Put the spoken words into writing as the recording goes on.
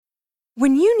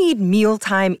When you need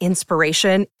mealtime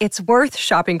inspiration, it's worth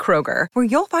shopping Kroger, where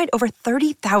you'll find over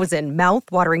 30,000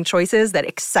 mouth-watering choices that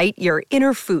excite your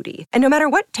inner foodie. And no matter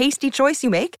what tasty choice you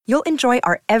make, you'll enjoy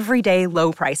our everyday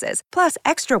low prices, plus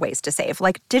extra ways to save,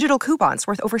 like digital coupons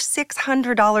worth over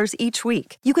 $600 each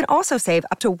week. You can also save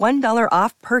up to $1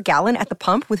 off per gallon at the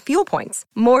pump with fuel points.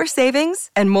 More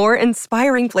savings and more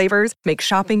inspiring flavors make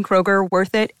shopping Kroger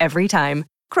worth it every time.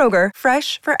 Kroger,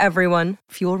 fresh for everyone.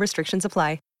 Fuel restrictions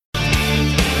apply.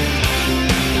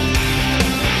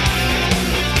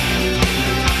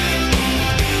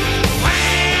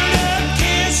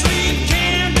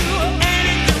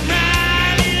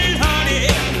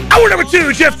 Hour number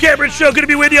 2, Jeff Cameron Show, going to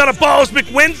be with you on a Balls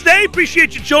McWednesday.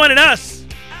 Appreciate you joining us.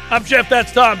 I'm Jeff,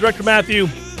 that's Tom. Director Matthew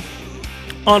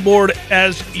on board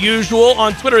as usual.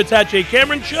 On Twitter, it's at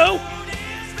 @JCameron Show.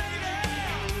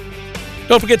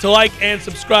 Don't forget to like and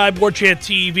subscribe, War Chant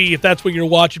TV, if that's what you're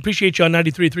watching. Appreciate you on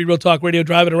 93.3 Real Talk Radio,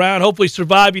 driving around. Hopefully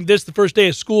surviving this, the first day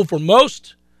of school for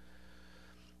most.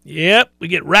 Yep, we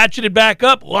get ratcheted back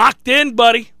up, locked in,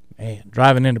 buddy. Man,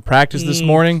 driving into practice this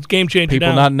morning, it's game changer.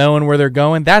 People not knowing where they're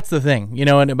going. That's the thing. You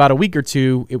know, in about a week or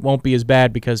two, it won't be as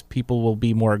bad because people will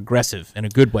be more aggressive in a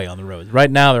good way on the roads.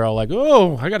 Right now, they're all like,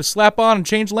 oh, I got to slap on and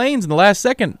change lanes in the last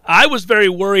second. I was very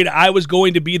worried I was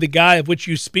going to be the guy of which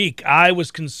you speak. I was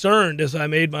concerned as I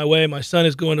made my way. My son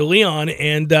is going to Leon,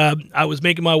 and I was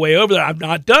making my way over there. I'm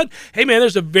not done. Hey, man,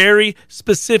 there's a very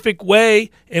specific way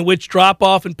in which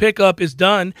drop-off and pickup is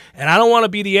done, and I don't want to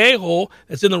be the a-hole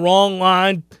that's in the wrong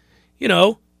line, you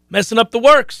know, messing up the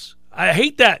works. I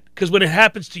hate that because when it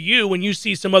happens to you, when you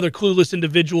see some other clueless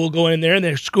individual going in there and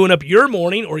they're screwing up your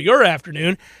morning or your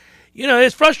afternoon, you know,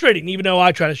 it's frustrating, even though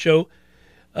I try to show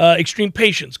extreme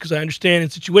patience because I understand in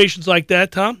situations like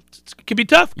that, Tom, it can be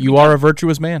tough. You are a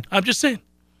virtuous man. I'm just saying.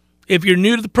 If you're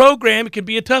new to the program, it can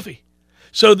be a toughie.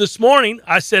 So this morning,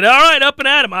 I said, all right, up and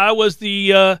at him. I was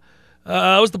the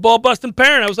ball-busting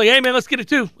parent. I was like, hey, man, let's get it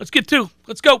two. Let's get two.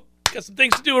 Let's go. Got some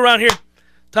things to do around here.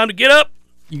 Time to get up.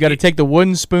 You got to take the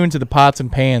wooden spoon to the pots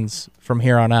and pans from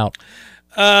here on out.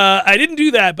 I didn't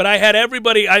do that, but I had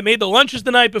everybody. I made the lunches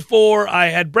the night before. I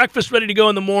had breakfast ready to go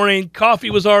in the morning. Coffee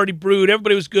was already brewed.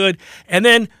 Everybody was good. And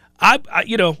then I'm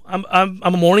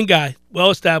a morning guy,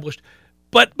 well established.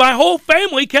 But my whole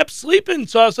family kept sleeping,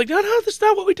 so I was like, no, that's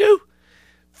not what we do.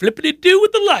 Flippity-do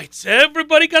with the lights.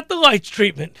 Everybody got the lights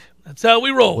treatment. That's how we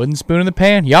roll. Wooden spoon in the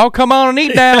pan. Y'all come on and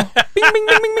eat now. Bing, bing, bing,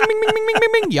 bing, bing, bing, bing, bing,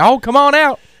 bing. Y'all come on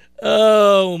out.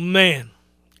 Oh, man.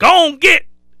 Go on, get.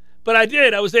 But I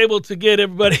did. I was able to get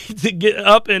everybody to get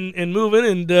up and moving.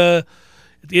 And at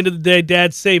the end of the day,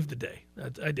 Dad saved the day.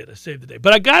 I did. I saved the day.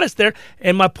 But I got us there.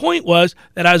 And my point was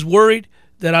that I was worried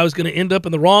that I was going to end up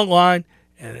in the wrong line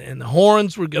and the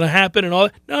horns were going to happen and all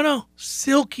that. No.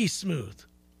 Silky smooth.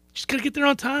 Just got to get there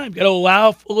on time. Got to allow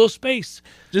a little space.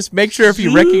 Just make sure if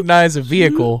you recognize a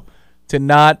vehicle to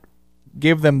not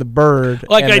give them the bird.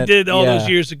 Like I did all those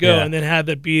years ago and then have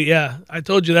that be, I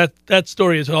told you that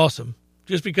story is awesome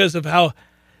just because of how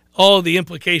all the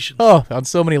implications. Oh, on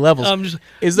so many levels.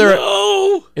 Is there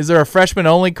a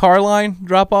freshman-only car line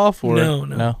drop-off? Or?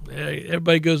 No.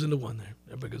 Everybody goes into one there.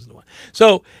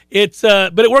 So it's,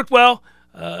 but it worked well.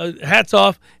 Hats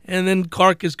off. And then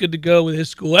Clark is good to go with his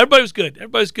school. Everybody's good.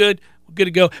 We're good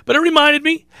to go. But it reminded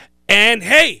me, and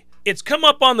hey, it's come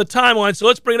up on the timeline, so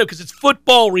let's bring it up because it's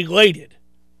football related.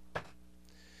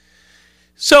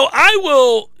 So I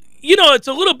will, it's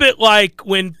a little bit like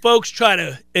when folks try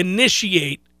to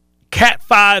initiate Cat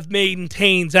 5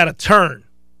 maintains at a turn.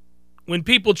 When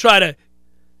people try to,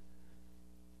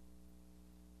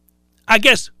 I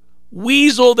guess,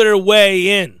 weasel their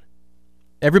way in.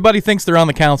 Everybody thinks they're on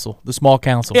the council, the small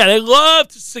council. Yeah, they love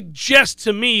to suggest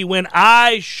to me when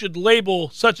I should label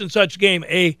such and such game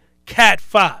a Cat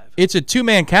 5. It's a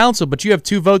two-man council, but you have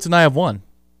 2 votes and I have 1.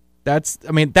 That's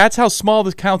how small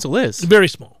the council is. Very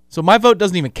small. So my vote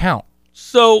doesn't even count.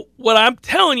 So what I'm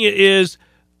telling you is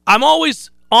I'm always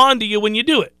on to you when you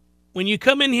do it. When you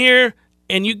come in here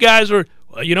and you guys are,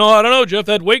 well, I don't know, Jeff,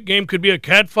 that weight game could be a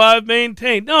Cat 5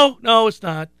 maintained. No, it's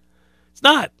not. It's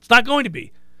not. It's not going to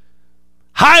be.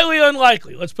 Highly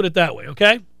unlikely, let's put it that way,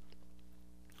 okay?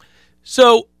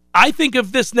 So I think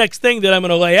of this next thing that I'm going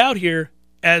to lay out here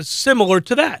as similar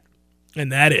to that, and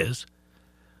that is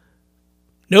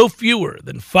no fewer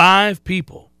than 5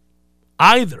 people,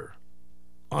 either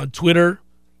on Twitter,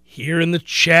 here in the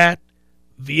chat,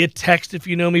 via text if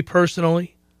you know me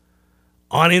personally,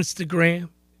 on Instagram,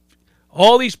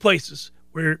 all these places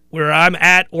where I'm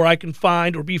at or I can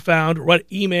find or be found or what,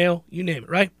 email, you name it,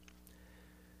 right?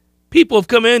 People have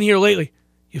come in here lately.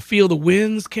 You feel the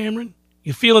winds, Cameron?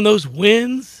 You feeling those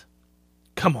winds?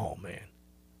 Come on, man.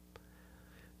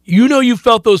 You know you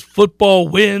felt those football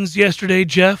wins yesterday,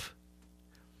 Jeff.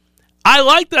 I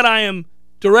like that I am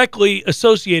directly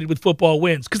associated with football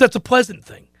wins because that's a pleasant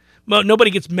thing.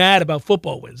 Nobody gets mad about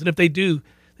football wins, and if they do,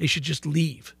 they should just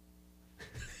leave.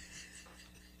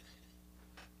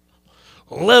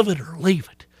 Love it or leave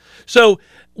it. So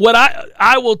what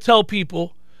I will tell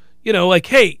people, like,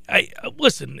 hey,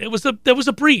 listen, there was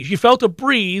a breeze. You felt a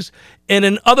breeze in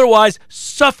an otherwise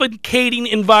suffocating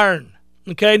environment.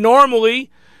 Okay, normally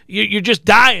you're just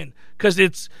dying because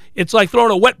it's like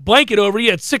throwing a wet blanket over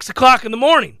you at 6 o'clock in the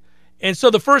morning. And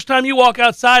so the first time you walk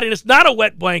outside and it's not a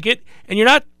wet blanket and you're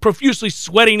not profusely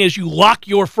sweating as you lock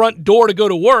your front door to go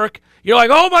to work, you're like,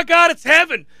 oh my God, it's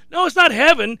heaven. No, it's not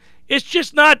heaven. It's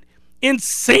just not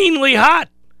insanely hot.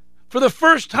 For the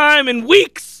first time in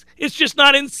weeks, it's just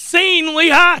not insanely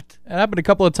hot. It happened a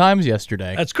couple of times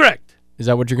yesterday. That's correct. Is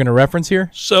that what you're going to reference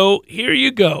here? So here you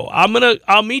go.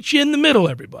 I'll meet you in the middle,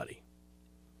 everybody.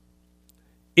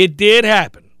 It did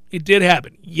happen. It did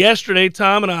happen. Yesterday,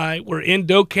 Tom and I were in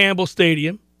Doak Campbell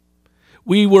Stadium.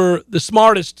 We were the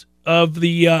smartest of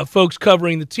the folks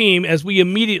covering the team as we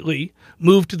immediately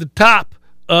moved to the top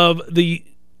of the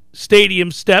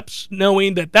stadium steps,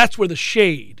 knowing that that's where the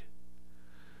shade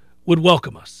would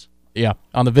welcome us. Yeah,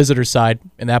 on the visitor side,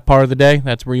 in that part of the day,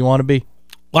 that's where you want to be.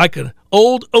 Like an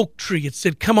old oak tree, it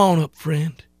said, come on up,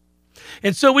 friend.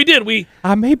 And so we did.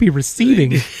 I may be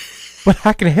receding, but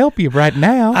I can help you right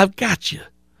now. I've got you.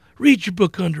 Read your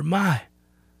book under my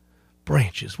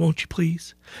branches, won't you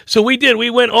please? So we did. We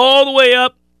went all the way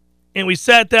up, and we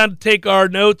sat down to take our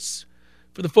notes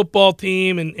for the football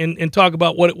team and talk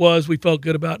about what it was we felt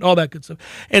good about and all that good stuff.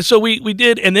 And so we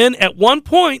did. And then at one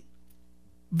point,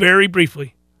 very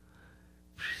briefly,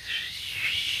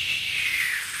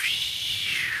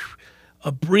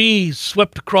 a breeze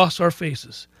swept across our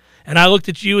faces. And I looked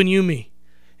at you and you me,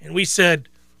 and we said,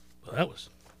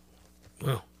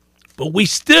 well. But we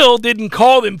still didn't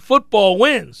call them football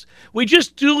wins. We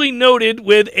just duly noted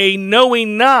with a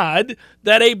knowing nod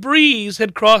that a breeze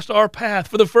had crossed our path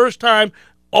for the first time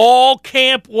all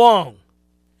camp long.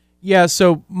 Yeah,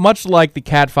 so much like the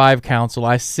Cat 5 Council,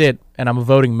 I sit, and I'm a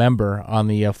voting member on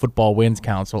the Football Wins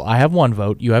Council. I have one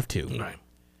vote, you have two. Right.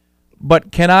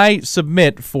 But can I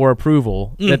submit for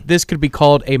approval that this could be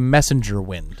called a messenger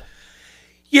win?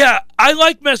 Yeah, I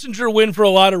like messenger win for a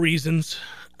lot of reasons.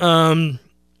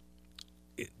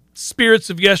 Spirits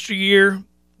of yesteryear,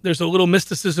 there's a little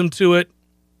mysticism to it.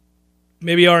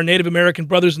 Maybe our Native American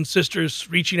brothers and sisters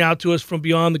reaching out to us from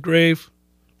beyond the grave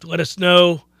to let us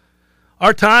know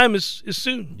our time is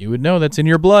soon. You would know. That's in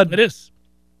your blood. It is.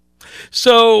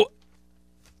 So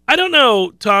I don't know,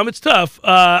 Tom. It's tough.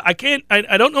 I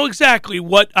don't know exactly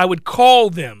what I would call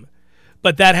them,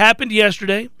 but that happened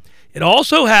yesterday. It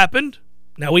also happened.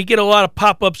 Now, we get a lot of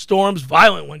pop-up storms,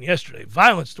 violent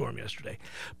storm yesterday.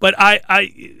 But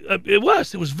it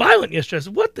was violent yesterday. I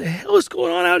said, what the hell is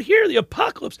going on out here? The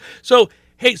apocalypse. So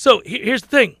here's the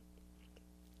thing.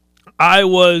 I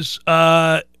was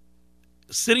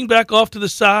sitting back off to the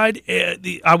side.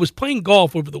 I was playing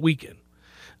golf over the weekend.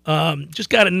 Just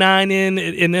got a 9 in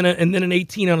and then an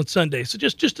 18 on a Sunday. So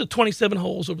just a 27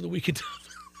 holes over the weekend.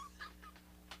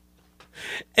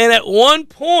 And at one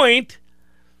point,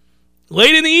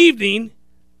 late in the evening,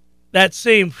 that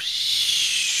same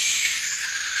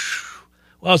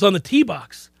I was on the tee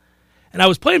box, and I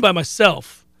was playing by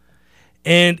myself,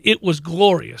 and it was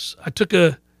glorious. I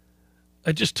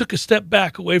just took a step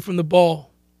back away from the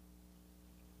ball,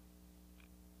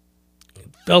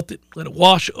 felt it, let it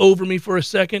wash over me for a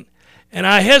second, and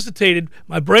I hesitated.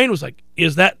 My brain was like,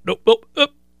 is that? Nope.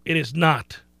 It is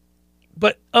not.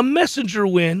 But a messenger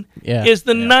win is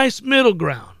the nice middle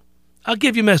ground. I'll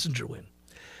give you messenger win.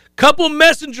 Couple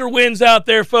messenger wins out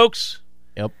there, folks.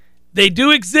 Yep. They do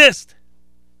exist.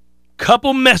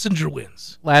 Couple messenger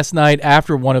wins. Last night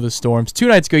after one of the storms, 2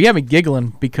 nights ago, you had me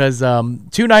giggling because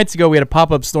 2 nights ago we had a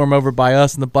pop-up storm over by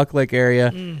us in the Buck Lake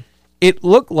area. It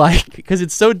looked like, because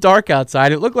it's so dark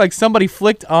outside, it looked like somebody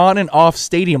flicked on and off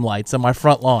stadium lights on my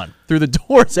front lawn. Through the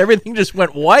doors, everything just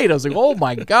went white. I was like, oh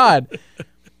my God.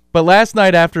 But last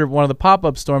night after one of the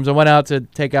pop-up storms, I went out to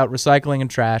take out recycling and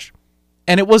trash,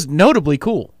 and it was notably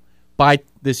cool by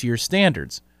this year's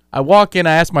standards. I walk in,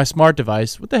 I ask my smart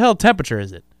device, what the hell temperature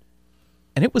is it?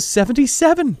 And it was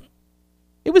 77.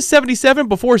 It was 77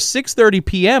 before 6:30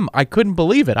 p.m. I couldn't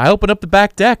believe it. I opened up the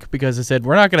back deck because I said,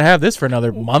 we're not going to have this for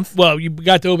another month. Well, you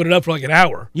got to open it up for like an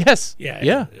hour. Yes.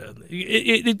 Yeah.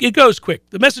 It goes quick.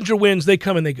 The messenger winds, they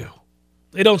come and they go.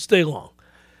 They don't stay long.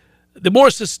 The more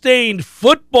sustained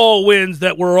football wins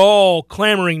that we're all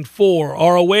clamoring for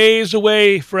are a ways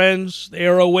away, friends. They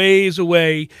are a ways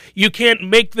away. You can't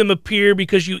make them appear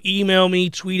because you email me,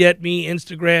 tweet at me,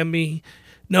 Instagram me.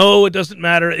 No, it doesn't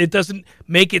matter. It doesn't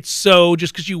make it so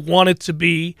just because you want it to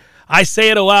be. I say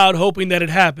it aloud hoping that it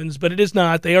happens, but it is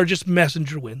not. They are just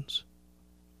messenger wins.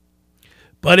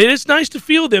 But it is nice to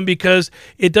feel them because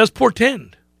it does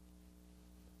portend.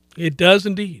 It does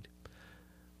indeed.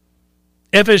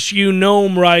 FSU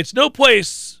Gnome writes, no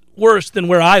place worse than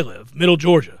where I live, Middle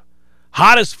Georgia.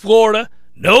 Hot as Florida,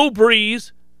 no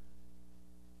breeze,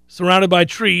 surrounded by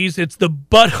trees. It's the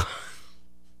butt.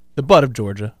 The butt of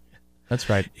Georgia. That's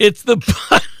right. It's the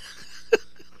butt.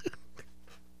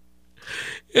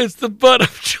 It's the butt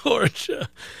of Georgia.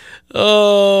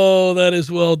 Oh, that is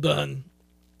well done.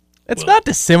 It's not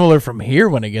dissimilar from here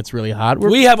when it gets really hot.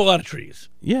 We have a lot of trees.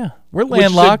 Yeah, we're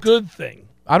landlocked. Which is a good thing.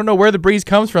 I don't know where the breeze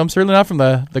comes from. Certainly not from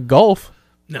the Gulf.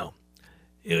 No,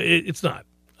 it's not.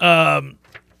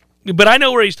 But I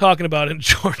know where he's talking about in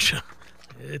Georgia.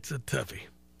 It's a toughie.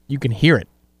 You can hear it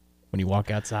when you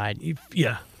walk outside.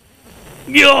 Yeah.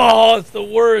 Oh, it's the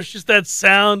worst. Just that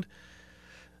sound.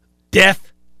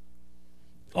 Death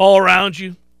all around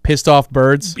you. Pissed off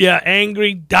birds. Yeah,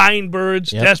 angry, dying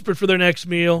birds, Yep. desperate for their next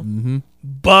meal. Mm-hmm.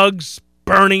 Bugs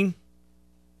burning.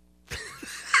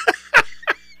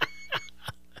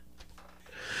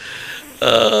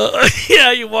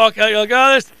 Yeah, you walk out, you're like,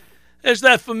 oh, there's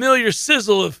that familiar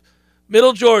sizzle of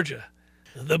Middle Georgia,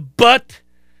 the butt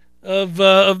of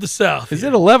the South. Is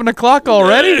it 11 o'clock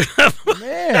already?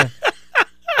 Man.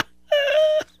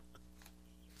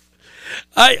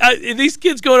 These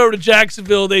kids going over to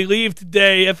Jacksonville, they leave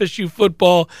today. FSU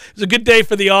football is a good day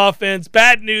for the offense.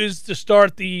 Bad news to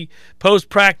start the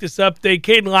post-practice update.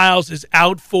 Kayden Lyles is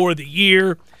out for the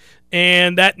year,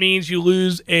 and that means you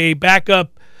lose a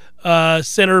backup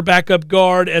center, backup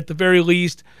guard at the very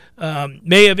least.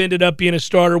 May have ended up being a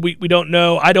starter. We don't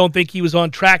know. I don't think he was on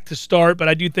track to start, but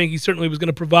I do think he certainly was going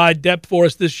to provide depth for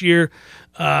us this year.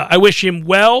 I wish him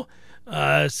well.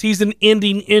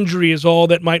 Season-ending injury is all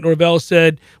that Mike Norvell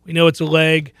said. We know it's a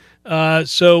leg.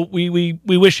 So we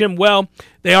wish him well.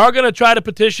 They are going to try to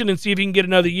petition and see if he can get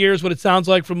another year, is what it sounds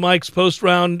like from Mike's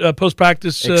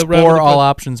post-practice. Explore all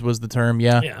options was the term,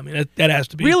 yeah. Yeah, I mean, that has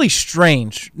to be. Really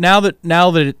strange now that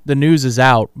the news is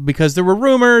out, because there were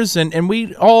rumors, and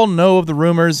we all know of the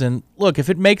rumors. And look, if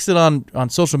it makes it on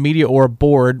social media or a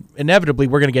board, inevitably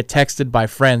we're going to get texted by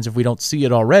friends if we don't see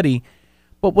it already.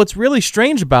 But what's really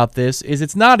strange about this is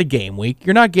it's not a game week.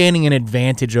 You're not gaining an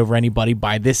advantage over anybody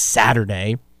by this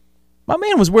Saturday. My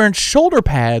man was wearing shoulder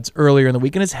pads earlier in the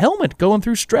week and his helmet going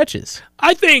through stretches.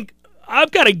 I think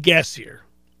I've got a guess here.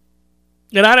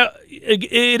 And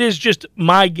it is just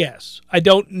my guess. I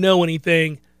don't know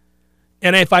anything.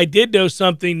 And if I did know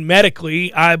something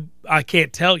medically, I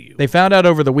can't tell you. They found out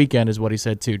over the weekend is what he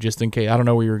said too, just in case. I don't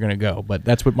know where you were going to go, but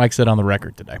that's what Mike said on the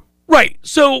record today. Right.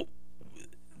 So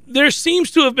there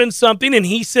seems to have been something, and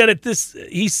he said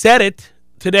it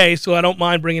today, so I don't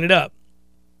mind bringing it up.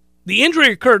 The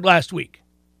injury occurred last week.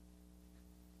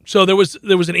 So there was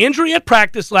an injury at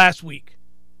practice last week,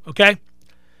 okay?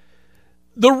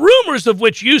 The rumors of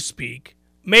which you speak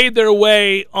made their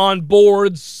way on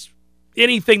boards,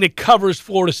 anything that covers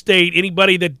Florida State,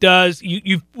 anybody that does,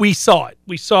 we saw it.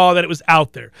 We saw that it was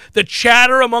out there. The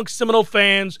chatter amongst Seminole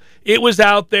fans, it was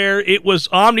out there. It was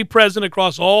omnipresent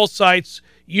across all sites,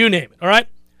 you name it, all right?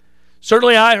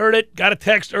 Certainly I heard it, got a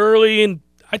text early, and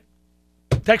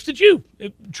texted you,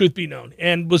 truth be known,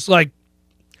 and was like,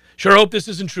 sure hope this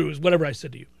isn't true, is whatever I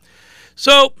said to you.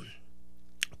 So,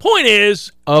 point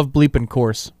is... Of bleeping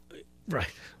course.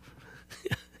 Right.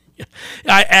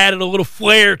 I added a little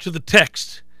flair to the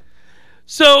text.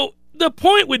 So, the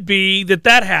point would be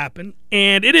that happened,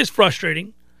 and it is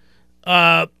frustrating,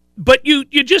 but you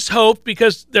just hope,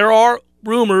 because there are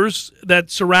rumors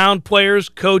that surround players,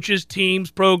 coaches,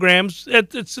 teams, programs.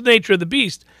 It's the nature of the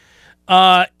beast.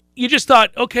 You just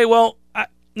thought, okay, well,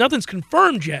 nothing's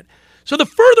confirmed yet. So the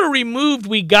further removed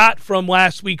we got from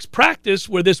last week's practice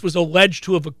where this was alleged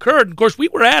to have occurred, of course, we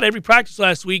were at every practice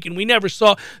last week, and we never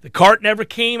saw, the cart never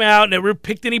came out, never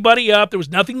picked anybody up. There was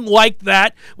nothing like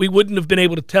that. We wouldn't have been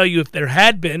able to tell you if there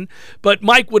had been, but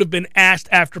Mike would have been asked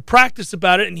after practice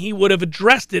about it, and he would have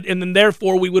addressed it, and then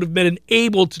therefore we would have been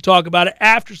able to talk about it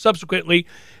after subsequently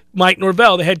Mike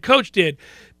Norvell, the head coach, did.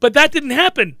 But that didn't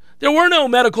happen. There were no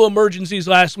medical emergencies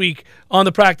last week on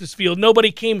the practice field.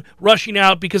 Nobody came rushing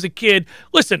out because a kid...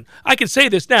 Listen, I can say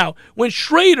this now. When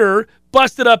Schrader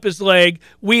busted up his leg,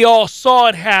 we all saw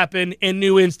it happen and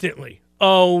knew instantly.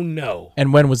 Oh, no.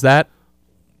 And when was that?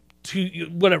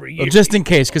 whatever. Well, just in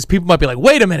case, because people might be like,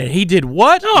 wait a minute, he did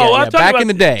what? No, I'm talking back about in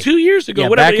the day. 2 years ago. Yeah,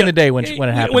 whatever. back in the day when it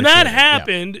happened. When that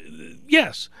happened,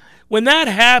 yes. When that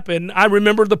happened, I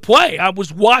remember the play. I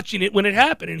was watching it when it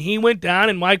happened, and he went down,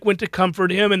 and Mike went to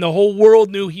comfort him, and the whole world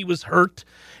knew he was hurt.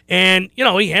 And,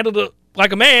 he handled it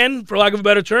like a man, for lack of a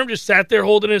better term, just sat there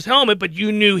holding his helmet, but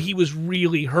you knew he was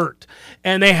really hurt.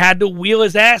 And they had to wheel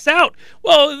his ass out.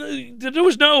 Well, there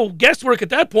was no guesswork at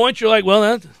that point. You're like, well,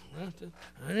 that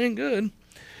ain't good.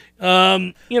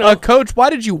 Coach, why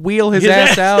did you wheel his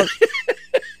ass out?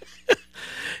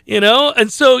 And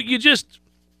so you just,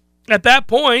 at that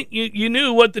point, you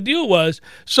knew what the deal was.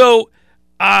 So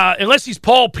unless he's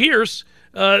Paul Pierce,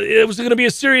 it was going to be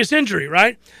a serious injury,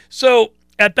 right? So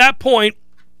at that point,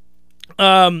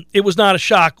 it was not a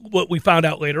shock what we found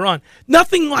out later on.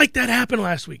 Nothing like that happened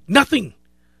last week. Nothing.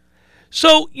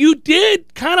 So you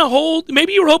did kind of hold,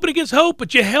 maybe you were hoping against hope,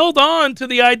 but you held on to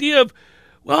the idea of,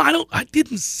 well, I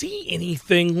didn't see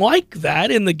anything like that.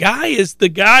 And the guy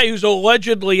who's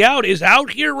allegedly out is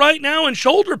out here right now in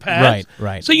shoulder pads.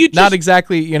 Right. So you just, not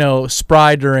exactly,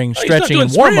 spry during stretching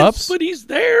and warm-ups. But he's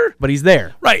there.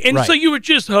 Right. And so you were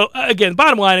just, again,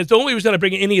 bottom line is the only reason I'm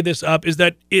bringing any of this up is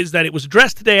that it was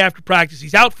addressed today after practice.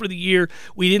 He's out for the year.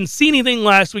 We didn't see anything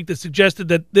last week that suggested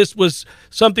that this was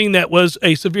something that was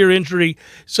a severe injury.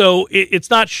 So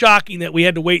it's not shocking that we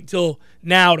had to wait until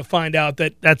now to find out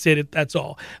that that's it. That's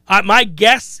all. My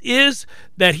guess is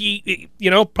that he,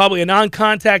 probably a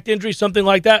non-contact injury, something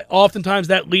like that. Oftentimes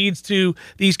that leads to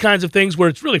these kinds of things where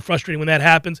it's really frustrating when that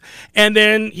happens. And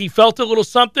then he felt a little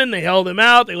something. They held him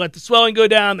out. They let the swelling go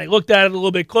down. They looked at it a little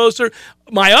bit closer.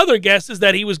 My other guess is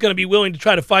that he was going to be willing to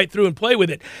try to fight through and play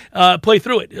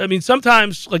through it. I mean,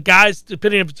 sometimes like guys,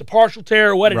 depending if it's a partial tear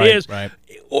or what it is,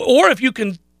 or if you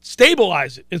can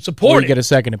stabilize it and support it. Or you get a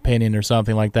second opinion or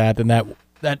something like that, then that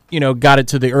got it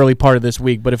to the early part of this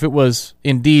week. But if it was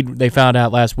indeed they found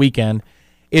out last weekend,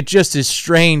 it just is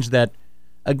strange that,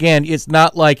 again, it's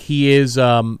not like he is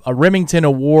a Remington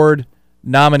Award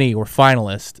nominee or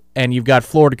finalist, and you've got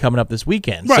Florida coming up this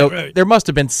weekend. Right. There must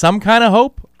have been some kind of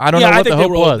hope. I don't know what the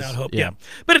hope was. Hope, yeah.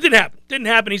 But it didn't happen. Didn't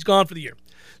happen. He's gone for the year.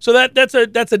 So that's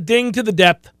a ding to the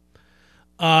depth.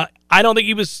 I don't think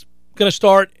he was going to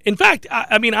start. In fact,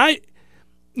 in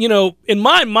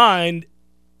my mind,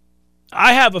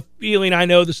 I have a feeling I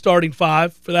know the starting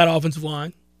five for that offensive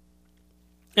line.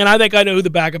 And I think I know who the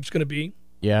backup's going to be.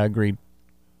 Yeah, agreed.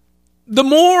 The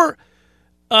more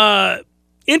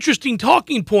interesting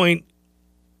talking point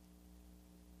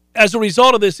as a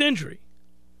result of this injury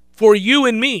for you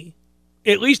and me,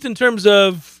 at least in terms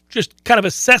of just kind of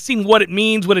assessing what it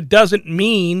means, what it doesn't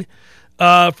mean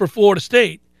for Florida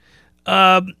State,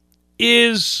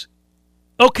 is,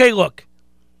 okay, look,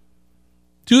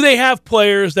 do they have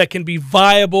players that can be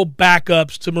viable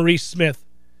backups to Maurice Smith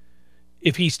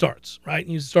if he starts, right?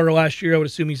 He was a starter last year. I would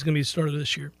assume he's going to be a starter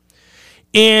this year.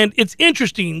 And it's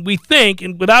interesting, we think,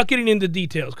 and without getting into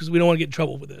details because we don't want to get in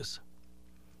trouble with this,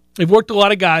 they've worked a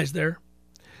lot of guys there.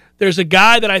 There's a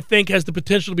guy that I think has the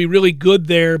potential to be really good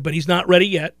there, but he's not ready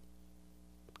yet.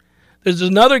 There's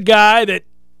another guy that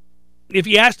if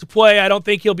he has to play, I don't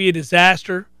think he'll be a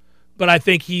disaster, but I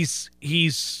think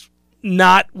he's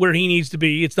not where he needs to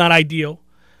be. It's not ideal.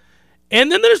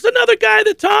 And then there's another guy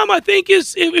that, Tom, I think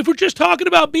is, if we're just talking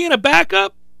about being a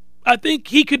backup, I think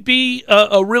he could be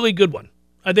a really good one.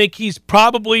 I think he's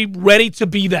probably ready to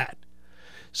be that.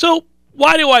 So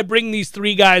why do I bring these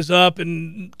three guys up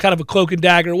and kind of a cloak and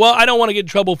dagger? Well, I don't want to get in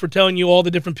trouble for telling you all the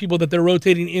different people that they're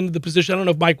rotating into the position. I don't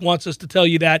know if Mike wants us to tell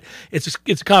you that. It's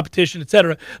a competition, et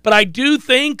cetera. But I do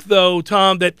think, though,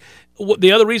 Tom, that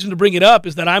the other reason to bring it up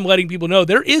is that I'm letting people know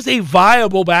there is a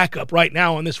viable backup right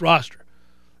now on this roster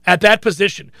at that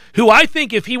position who I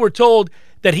think if he were told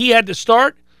that he had to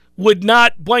start would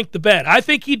not blank the bed. I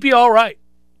think he'd be all right.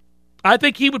 I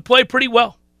think he would play pretty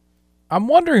well. I'm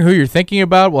wondering who you're thinking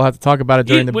about. We'll have to talk about it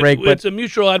during the break. But it's a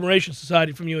mutual admiration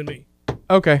society from you and me.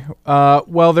 Okay.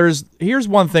 Well, here's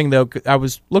one thing, though. I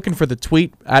was looking for the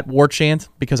tweet at Warchant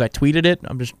because I tweeted it.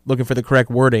 I'm just looking for the correct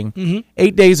wording. Mm-hmm.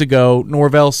 8 days ago,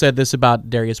 Norvell said this about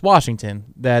Darius Washington,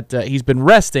 that he's been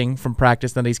resting from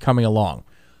practice and that he's coming along.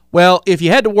 Well, if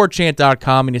you head to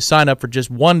warchant.com and you sign up for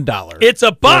just $1, it's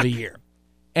 $1 for the year,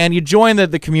 and you join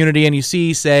the community and you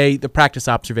see, say, the practice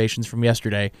observations from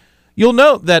yesterday, you'll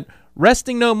note that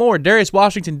resting no more, Darius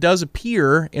Washington does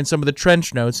appear in some of the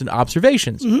trench notes and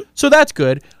observations. Mm-hmm. So that's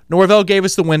good. Norvell gave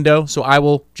us the window, so I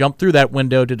will jump through that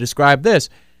window to describe this.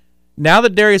 Now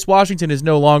that Darius Washington is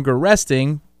no longer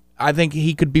resting, I think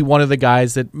he could be one of the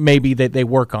guys that maybe that they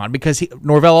work on, because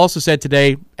Norvell also said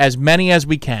today, as many as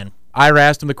we can. Ira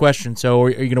asked him the question, so are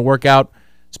you going to work out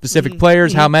specific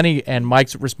players, how many? And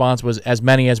Mike's response was as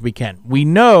many as we can. We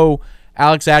know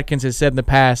Alex Atkins has said in the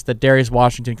past that Darius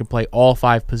Washington can play all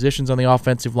 5 positions on the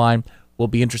offensive line. Will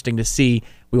be interesting to see.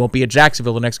 We won't be at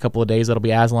Jacksonville the next couple of days. That'll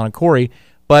be Aslan and Corey.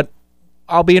 But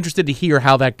I'll be interested to hear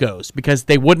how that goes because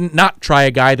they wouldn't not try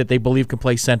a guy that they believe can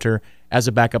play center as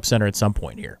a backup center at some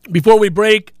point here. Before we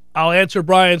break, I'll answer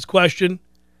Brian's question.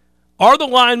 Are the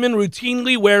linemen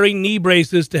routinely wearing knee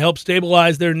braces to help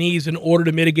stabilize their knees in order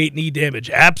to mitigate knee damage?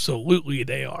 Absolutely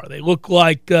they are. They look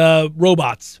like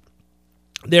robots.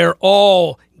 They're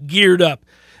all geared up,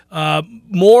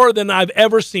 more than I've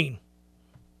ever seen.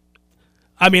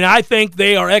 I mean, I think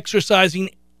they are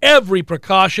exercising every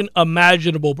precaution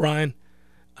imaginable, Brian.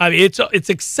 I mean, it's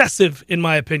excessive in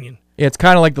my opinion. Yeah, it's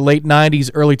kind of like the late 90s,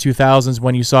 early 2000s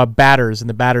when you saw batters in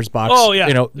the batter's box. Oh, yeah.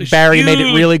 You know, The Barry made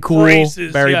it really cool.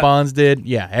 braces, Barry yeah. Bonds did.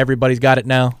 Yeah, everybody's got it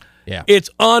now. Yeah. It's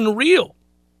unreal.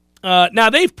 Now,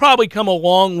 they've probably come a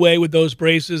long way with those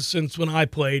braces since when I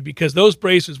played because those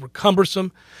braces were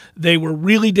cumbersome. They were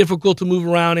really difficult to move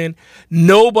around in.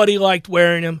 Nobody liked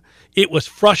wearing them. It was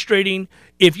frustrating.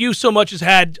 If you so much as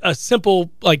had a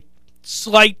simple, like,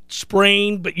 slight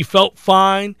sprain, but you felt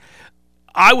fine,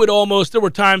 there were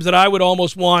times that I would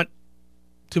almost want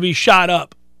to be shot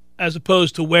up as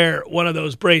opposed to wear one of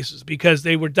those braces because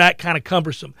they were that kind of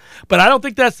cumbersome. But I don't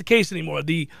think that's the case anymore.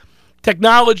 The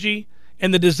technology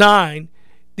and the design,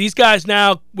 these guys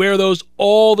now wear those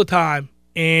all the time,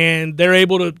 and they're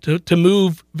able to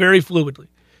move very fluidly.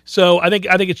 So I think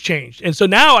it's changed. And so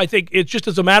now I think it's just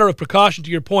as a matter of precaution,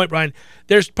 to your point, Brian,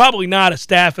 there's probably not a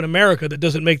staff in America that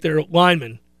doesn't make their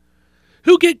linemen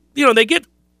who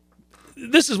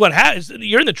this is what happens.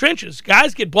 You're in the trenches.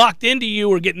 Guys get blocked into you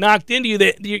or get knocked into you.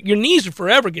 Your knees are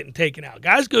forever getting taken out.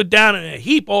 Guys go down in a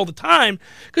heap all the time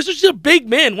because they're just big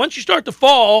men. Once you start to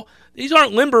fall, these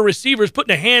aren't limber receivers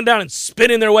putting a hand down and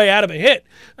spinning their way out of a hit.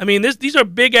 I mean, these are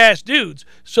big-ass dudes.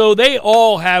 So they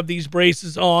all have these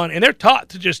braces on, and they're taught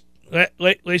to just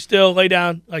lay still, lay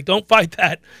down. Like, don't fight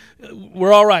that.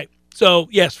 We're all right. So,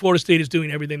 yes, Florida State is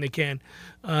doing everything they can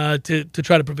to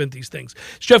try to prevent these things.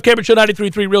 It's Jeff Cameron Show,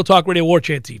 93.3 Real Talk Radio, War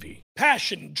Chant TV.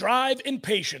 Passion, drive, and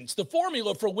patience. The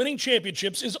formula for winning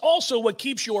championships is also what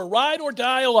keeps your ride or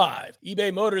die alive.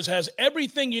 eBay Motors has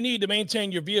everything you need to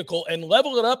maintain your vehicle and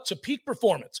level it up to peak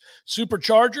performance.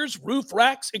 Superchargers, roof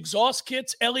racks, exhaust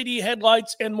kits, LED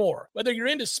headlights, and more. Whether you're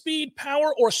into speed,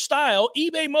 power, or style,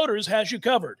 eBay Motors has you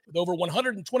covered. With over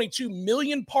 122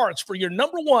 million parts for your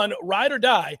number one ride or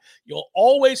die, you'll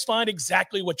always find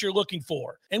exactly what you're looking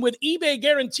for. And with eBay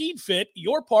Guaranteed Fit,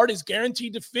 your part is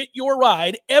guaranteed to fit your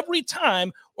ride every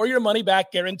time or your money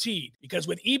back guaranteed. Because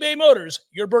with eBay Motors,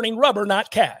 you're burning rubber, not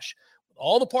cash. With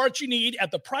all the parts you need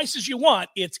at the prices you want,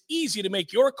 it's easy to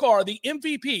make your car the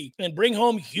MVP and bring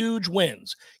home huge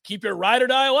wins. Keep your ride or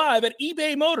die alive at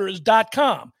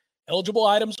ebaymotors.com. Eligible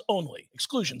items only.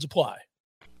 Exclusions apply.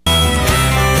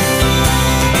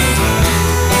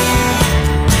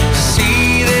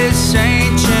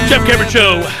 Jeff Cameron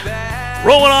Show.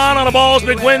 Rolling on a Balls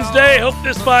Big Wednesday. Hope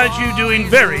this finds you doing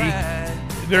very,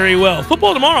 very well.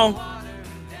 Football tomorrow.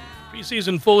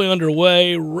 Preseason fully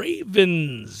underway.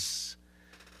 Ravens.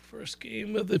 First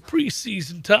game of the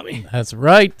preseason, Tommy. That's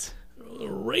right. The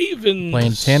Ravens.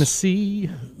 Playing Tennessee.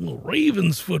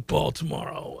 Ravens football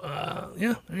tomorrow.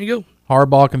 Yeah, there you go.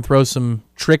 Harbaugh can throw some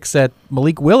tricks at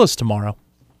Malik Willis tomorrow.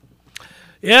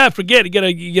 Yeah, forget.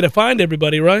 You gotta find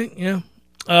everybody, right? Yeah.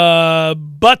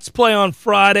 Butts play on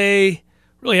Friday.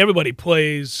 Really, everybody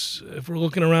plays. If we're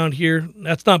looking around here,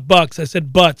 that's not Bucks. I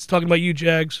said Butts. Talking about you,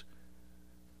 Jags.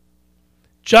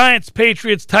 Giants,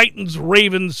 Patriots, Titans,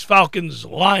 Ravens, Falcons,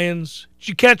 Lions. Did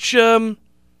you catch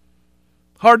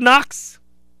Hard Knocks?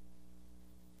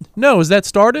 No, is that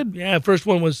started? Yeah, first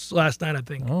one was last night, I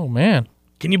think. Oh, man.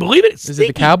 Can you believe it? It's Is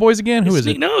sneaky. it the Cowboys again? Who is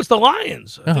it? No, it's the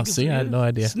Lions. Oh, see, I had no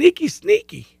idea.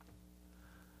 Sneaky.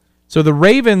 So the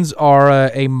Ravens are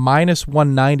a minus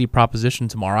 190 proposition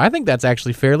tomorrow. I think that's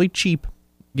actually fairly cheap,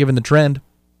 given the trend.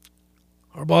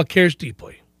 Harbaugh cares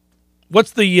deeply.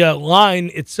 What's the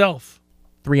line itself?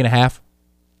 3.5.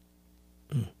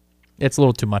 It's a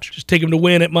little too much. Just take him to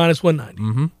win at minus 190.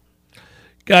 Mm-hmm.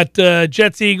 Got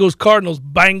Jets, Eagles, Cardinals,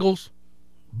 Bengals.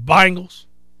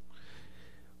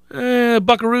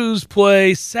 Buckaroos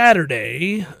play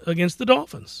Saturday against the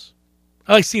Dolphins.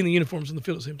 I like seeing the uniforms in the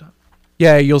field at the same time.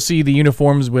 Yeah, you'll see the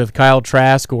uniforms with Kyle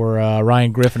Trask or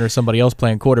Ryan Griffin or somebody else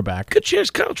playing quarterback. Good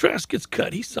chance Kyle Trask gets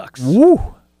cut. He sucks.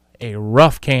 Woo! A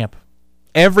rough camp.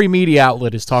 Every media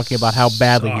outlet is talking about how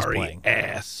badly he's playing.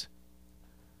 Ass.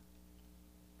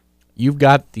 You've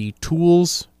got the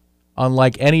tools,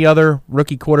 unlike any other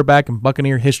rookie quarterback in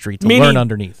Buccaneer history, to learn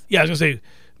underneath. Yeah, I was going to say,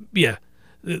 yeah.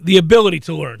 the ability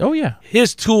to learn. Oh, yeah.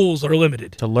 His tools are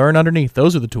limited. To learn underneath.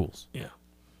 Those are the tools. Yeah.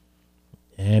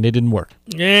 And it didn't work.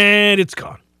 And it's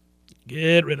gone.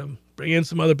 Get rid of him. Bring in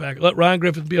some other backup. Let Ryan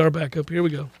Griffith be our backup. Here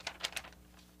we go.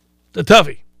 The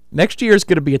toughie. Next year is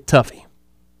going to be a toughie.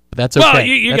 But that's okay. Well,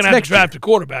 you're going to have to draft a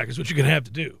quarterback is what you're going to have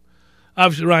to do.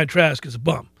 Obviously, Ryan Trask is a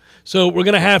bum. So we're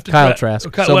going to have to Kyle Trask.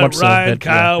 So much Ryan, so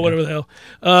Kyle, whatever the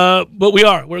hell. But we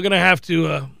are. We're going to have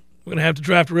to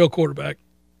draft a real quarterback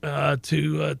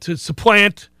to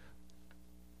supplant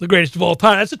the greatest of all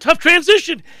time. That's a tough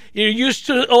transition. You're used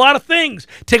to a lot of things.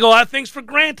 Take a lot of things for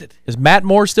granted. Is Matt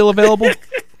Moore still available?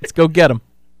 Let's go get him.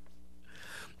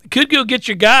 Could go get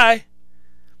your guy.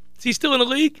 Is he still in the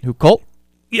league? Who, Colt?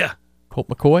 Yeah. Colt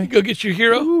McCoy? Go get your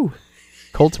hero. Ooh.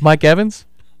 Colt's Mike Evans?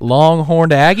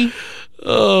 Longhorned Aggie?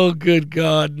 Oh, good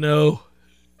God, no.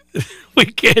 We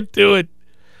can't do it.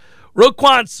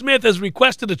 Roquan Smith has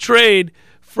requested a trade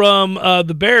from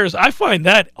the Bears. I find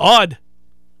that odd.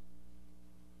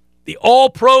 The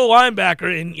all-pro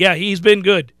linebacker, and yeah, he's been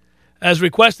good, has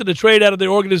requested a trade out of the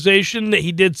organization.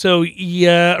 He did so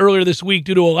earlier this week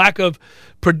due to a lack of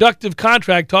productive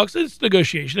contract talks. It's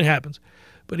negotiation. It happens.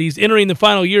 But he's entering the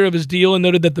final year of his deal and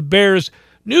noted that the Bears'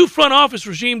 new front office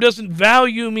regime doesn't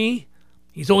value me.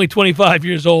 He's only 25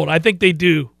 years old. I think they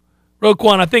do.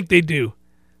 Roquan, I think they do.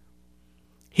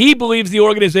 He believes the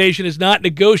organization is not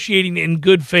negotiating in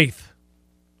good faith.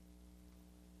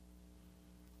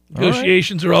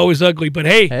 Negotiations are always ugly, but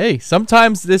hey. Hey,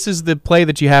 sometimes this is the play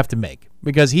that you have to make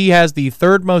because he has the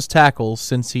third most tackles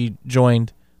since he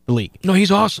joined the league. No,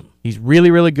 he's awesome. He's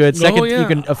really, really good. Second, yeah. You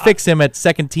can affix him at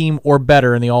second team or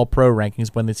better in the All-Pro rankings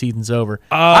when the season's over.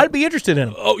 I'd be interested in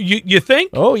him. Oh, you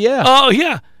think? Oh, yeah. Oh,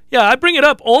 yeah. Yeah, I bring it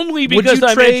up only because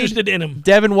I'm interested in him.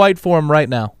 Devin White for him right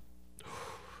now.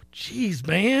 Jeez,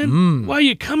 man. Why are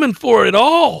you coming for it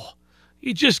all?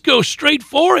 You just go straight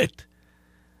for it.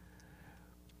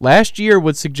 Last year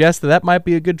would suggest that might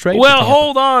be a good trade. Well,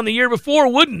 hold on. The year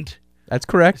before wouldn't. That's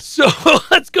correct. So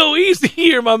let's go easy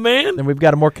here, my man. And we've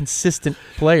got a more consistent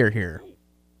player here.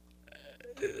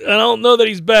 I don't know that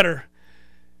he's better.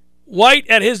 White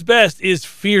at his best is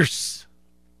fierce.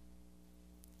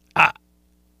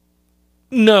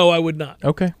 No, I would not.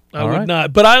 Okay. I would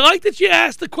not. But I like that you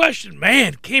asked the question.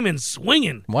 Man, came in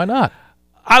swinging. Why not?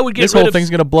 I would get this rid whole of... thing's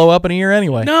going to blow up in a year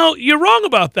anyway. No, you're wrong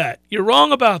about that. You're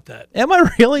wrong about that. Am I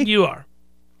really? You are.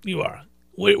 You are.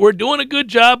 We're doing a good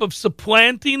job of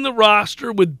supplanting the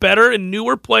roster with better and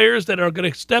newer players that are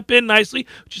going to step in nicely.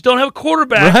 Just don't have a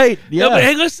quarterback. Right, yeah. No, but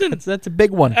hey, listen. That's a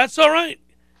big one. That's all right.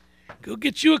 Go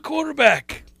get you a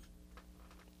quarterback.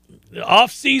 The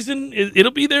off season,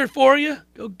 it'll be there for you.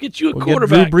 Go get you a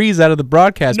quarterback. Get Drew Brees out of the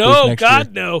broadcast booth next year. No,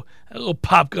 God, no. That little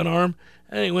pop gun arm.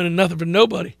 That ain't winning nothing for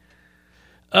nobody.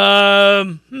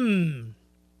 Who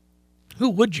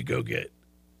would you go get?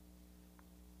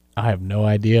 I have no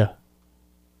idea.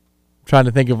 I'm trying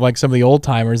to think of like some of the old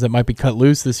timers that might be cut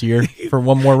loose this year for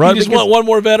one more run. You just want one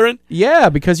more veteran? Yeah,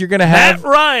 because you're going to have Matt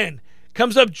Ryan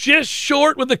comes up just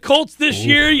short with the Colts this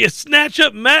year. You snatch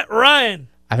up Matt Ryan.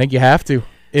 I think you have to.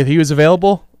 If he was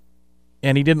available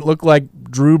and he didn't look like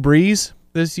Drew Brees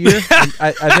this year,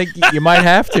 I think you might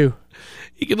have to.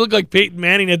 He could look like Peyton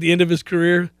Manning at the end of his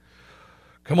career.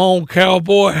 Come on,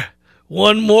 cowboy.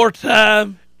 One more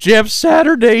time. Jeff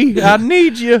Saturday, I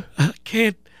need you. I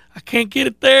can't get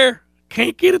it there.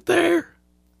 Can't get it there.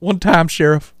 One time,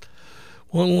 Sheriff.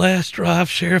 One last drive,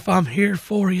 Sheriff. I'm here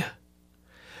for you.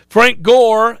 Frank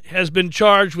Gore has been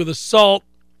charged with assault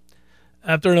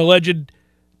after an alleged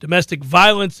domestic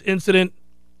violence incident.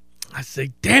 I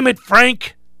say, damn it,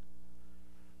 Frank.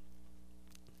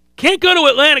 Can't go to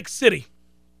Atlantic City.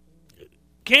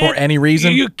 For any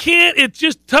reason? You can't. It's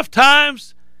just tough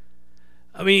times.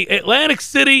 I mean, Atlantic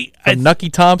City. From Nucky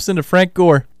Thompson to Frank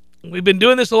Gore. We've been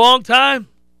doing this a long time.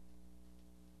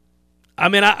 I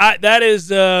mean, that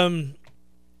is,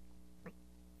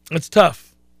 it's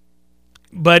tough.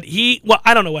 But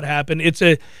I don't know what happened. It's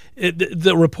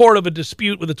the report of a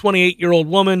dispute with a 28-year-old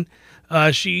woman.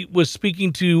 She was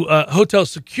speaking to hotel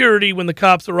security when the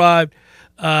cops arrived.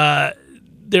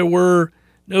 There were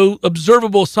no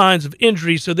observable signs of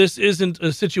injury, so this isn't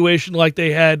a situation like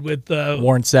they had with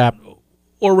Warren Sapp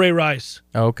or Ray Rice.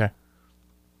 Oh, okay.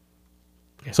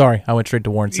 Yeah. Sorry, I went straight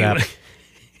to Warren Sapp.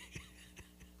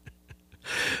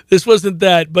 This wasn't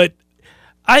that, but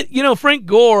Frank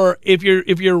Gore, if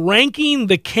you're ranking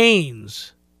the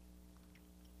Canes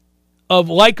of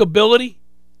likability,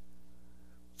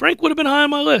 Frank would have been high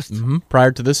on my list. Mm-hmm.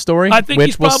 Prior to this story, I think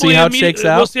which we'll see how it shakes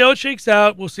out. We'll see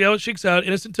how it shakes out.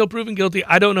 Innocent until proven guilty.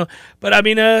 I don't know, but I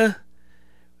mean,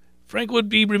 Frank would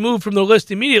be removed from the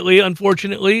list immediately.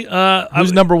 Unfortunately,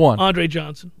 who's number one? Andre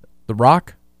Johnson. The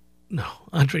Rock? No,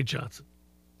 Andre Johnson.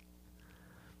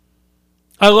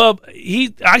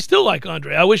 I still like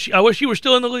Andre. I wish he were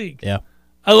still in the league. Yeah.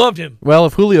 I loved him. Well,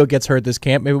 if Julio gets hurt this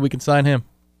camp, maybe we can sign him.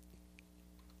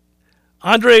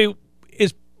 Andre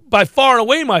is by far and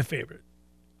away my favorite.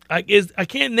 I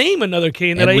can't name another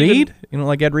Kane that Ed I Reed? even... You don't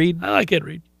like Ed Reed? I like Ed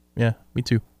Reed. Yeah, me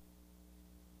too.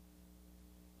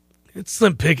 It's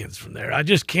slim pickings from there. I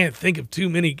just can't think of too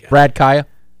many guys. Brad Kaya?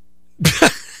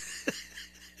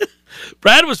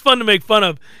 Brad was fun to make fun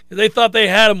of because they thought they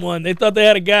had him one. They thought they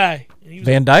had a guy.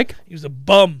 Van Dyke? He was a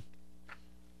bum.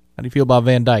 How do you feel about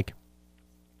Van Dyke?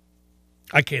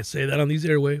 I can't say that on these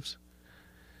airwaves.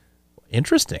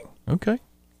 Interesting. Okay.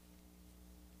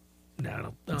 No, I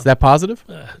don't. Is that positive?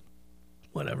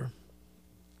 Whatever.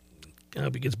 I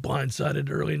hope he gets blindsided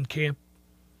early in camp.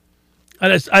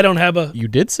 I don't have a... You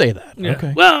did say that. Yeah.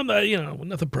 Okay. Well,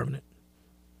 nothing permanent.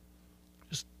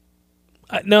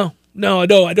 No, I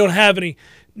don't have any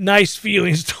nice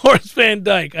feelings towards Van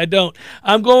Dyke. I don't.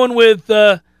 I'm going with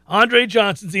Andre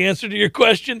Johnson's the answer to your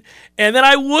question. And then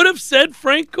I would have said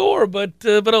Frank Gore, but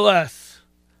alas.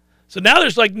 So now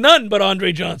there's like none but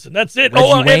Andre Johnson. That's it.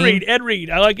 Reggie Ed Reed.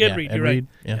 I like Ed Reed. You're right.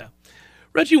 Yeah.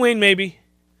 Reggie Wayne, maybe.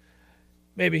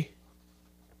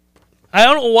 I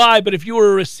don't know why, but if you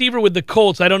were a receiver with the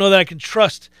Colts, I don't know that I can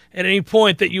trust at any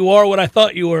point that you are what I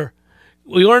thought you were.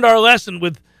 We learned our lesson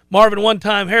with Marvin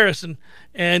one-time Harrison.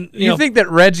 And you think that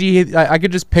Reggie, I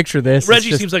could just picture this.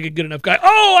 Reggie seems like a good enough guy.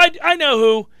 Oh, I know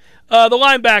who. The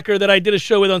linebacker that I did a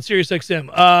show with on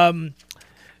SiriusXM.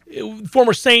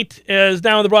 Former Saint is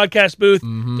now in the broadcast booth.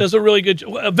 Mm-hmm. Does a really good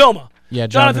job. Vilma. Yeah,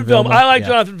 Jonathan Vilma. I like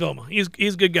Jonathan Vilma. He's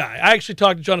a good guy. I actually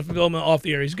talked to Jonathan Vilma off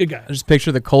the air. He's a good guy. I just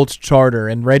picture the Colts charter,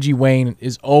 and Reggie Wayne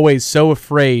is always so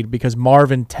afraid because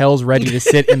Marvin tells Reggie to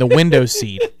sit in the window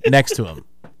seat next to him.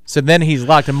 So then he's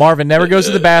locked, and Marvin never goes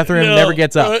to the bathroom, never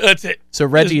gets up. That's it. So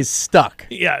Reggie is stuck.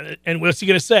 Yeah, and what's he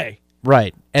going to say?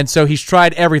 Right. And so he's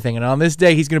tried everything, and on this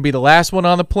day he's going to be the last one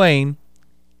on the plane,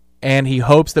 and he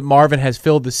hopes that Marvin has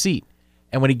filled the seat.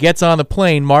 And when he gets on the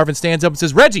plane, Marvin stands up and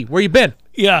says, "Reggie, where you been?"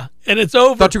 Yeah, and it's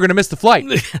over. Thought you were going to miss the flight.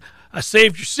 I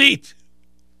saved your seat.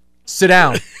 Sit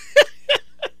down.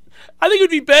 I think it would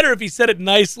be better if he said it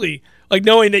nicely, like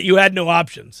knowing that you had no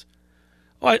options.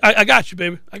 Oh, I got you,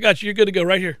 baby. I got you. You're good to go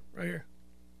right here. Right here.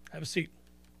 Have a seat.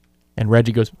 And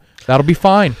Reggie goes, "That'll be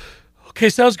fine." Okay,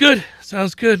 sounds good.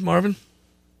 Sounds good, Marvin.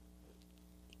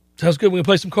 Sounds good. We going to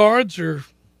play some cards or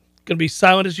going to be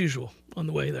silent as usual on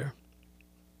the way there?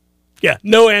 Yeah,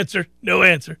 no answer. No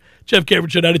answer. Jeff Cameron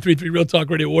Show, 93.3 Real Talk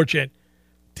Radio, War Chant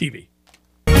TV.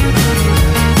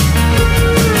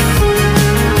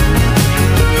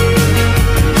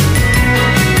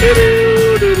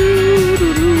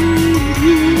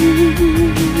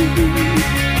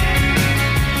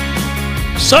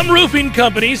 Some roofing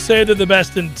companies say they're the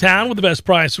best in town with the best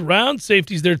price around.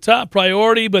 Safety's their top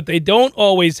priority, but they don't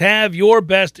always have your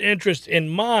best interest in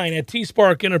mind. At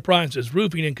T-Spark Enterprises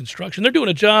Roofing and Construction, they're doing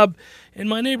a job in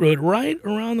my neighborhood right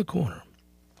around the corner.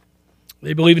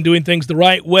 They believe in doing things the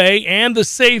right way and the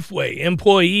safe way.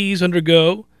 Employees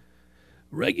undergo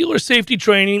regular safety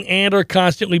training and are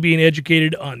constantly being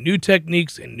educated on new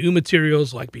techniques and new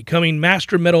materials like becoming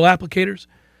master metal applicators.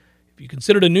 If you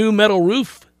considered a new metal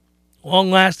roof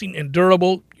long-lasting and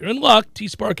durable, you're in luck.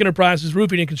 T-Spark Enterprises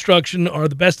Roofing and Construction are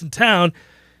the best in town.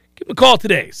 Give them a call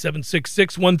today,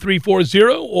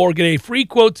 766-1340, or get a free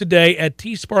quote today at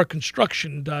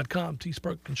tsparkconstruction.com,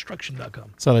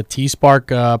 tsparkconstruction.com. So the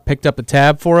T-Spark picked up a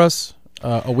tab for us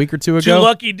a week or two ago. Two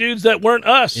lucky dudes that weren't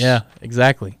us. Yeah,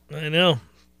 exactly. I know.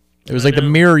 It was like the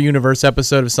Mirror Universe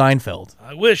episode of Seinfeld.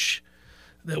 I wish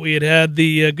that we had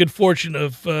the good fortune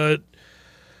of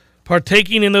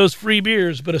partaking in those free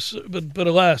beers, but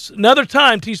alas, another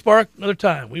time, T-Spark, another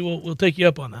time. We'll take you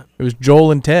up on that. It was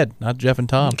Joel and Ted, not Jeff and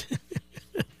Tom.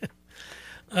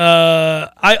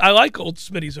 I like Old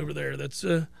Smitty's over there. That's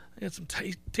they got some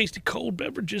tasty cold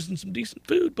beverages and some decent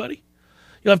food, buddy.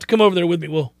 You'll have to come over there with me.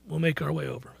 We'll make our way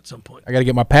over at some point. I got to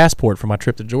get my passport for my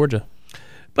trip to Georgia.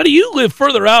 Buddy, you live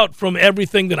further out from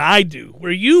everything than I do.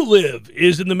 Where you live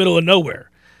is in the middle of nowhere.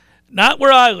 Not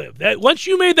where I live. Once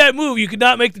you made that move, you could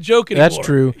not make the joke anymore. That's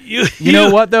true. You know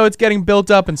what, though? It's getting built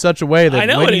up in such a way that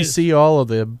when you see all of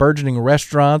the burgeoning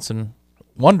restaurants and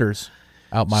wonders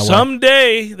out my way.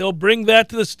 Someday they'll bring that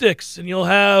to the sticks, and you'll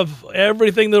have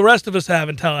everything the rest of us have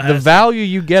in Tallahassee. The value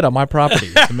you get on my property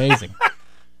is amazing.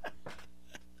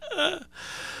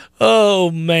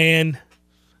 Oh, man.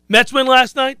 Mets win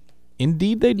last night?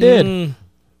 Indeed they did.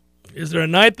 Is there a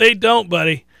night they don't,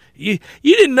 buddy? You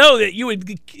didn't know that you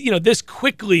would, this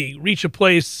quickly reach a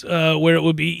place where it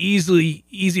would be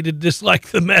easy to dislike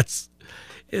the Mets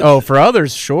Oh, for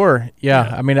others, sure.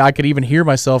 Yeah. I mean, I could even hear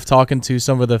myself talking to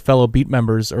some of the fellow beat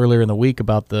members earlier in the week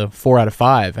about the 4 out of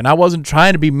 5. And I wasn't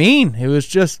trying to be mean. It was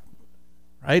just,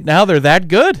 right now, they're that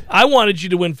good. I wanted you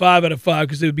to win 5 out of 5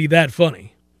 because it would be that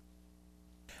funny.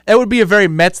 It would be a very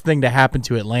Mets thing to happen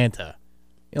to Atlanta.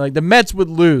 You know, like the Mets would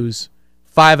lose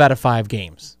 5 out of 5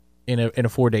 games in a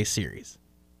 4-day series.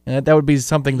 And that would be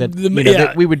something that,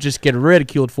 that we would just get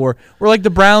ridiculed for. We're like the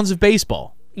Browns of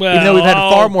baseball. Well, even though we've had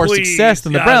far more success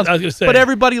than the Browns, I was gonna say. But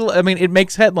everybody, I mean, it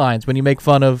makes headlines when you make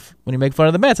fun of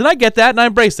the Mets, and I get that, and I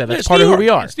embrace that. That's part of who we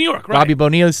are. It's New York, right? Robbie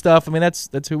Bonilla's stuff. I mean,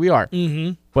 that's who we are.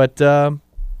 Mm-hmm. But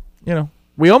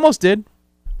we almost did.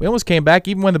 We almost came back,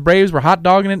 even when the Braves were hot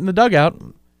dogging it in the dugout,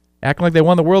 acting like they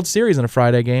won the World Series in a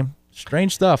Friday game.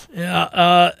 Strange stuff.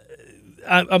 Yeah.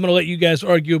 I'm going to let you guys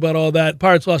argue about all that.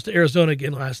 Pirates lost to Arizona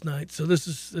again last night, so this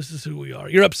is who we are.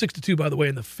 You're up 6-2, by the way,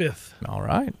 in the 5th. All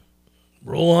right.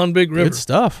 Roll on, Big River. Good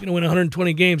stuff. You're going to win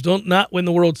 120 games. Don't not win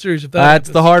the World Series if that That's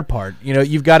happens. the hard part.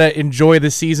 You've got to enjoy the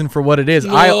season for what it is.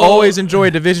 No. I always enjoy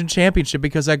a division championship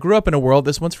because I grew up in a world,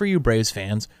 this one's for you Braves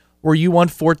fans, where you won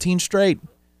 14 straight.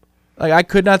 Like, I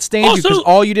could not stand you because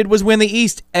all you did was win the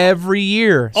East every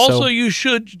year. Also, you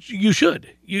should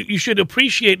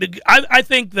appreciate it. I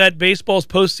think that baseball's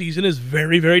postseason is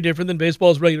very, very different than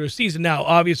baseball's regular season. Now,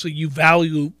 obviously, you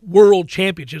value world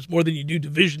championships more than you do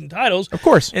division titles. Of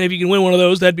course. And if you can win one of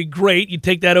those, that'd be great. You'd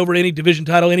take that over any division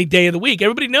title any day of the week.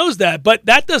 Everybody knows that. But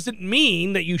that doesn't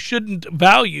mean that you shouldn't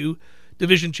value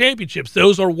division championships.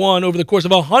 Those are won over the course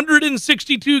of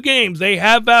 162 games. They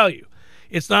have value.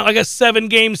 It's not like a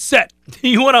 7-game set.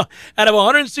 You want to, out of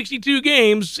 162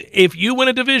 games, if you win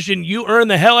a division, you earn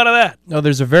the hell out of that. No,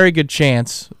 there's a very good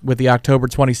chance with the October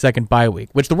 22nd bye week,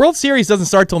 which the World Series doesn't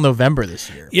start till November this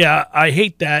year. Yeah, I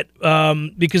hate that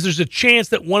because there's a chance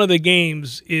that one of the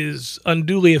games is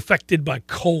unduly affected by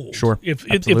cold. Sure, if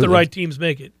the right teams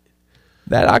make it.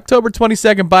 That October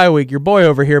 22nd bye week, your boy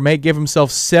over here may give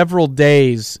himself several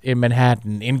days in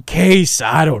Manhattan in case,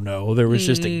 I don't know, there was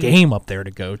just a game up there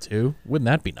to go to. Wouldn't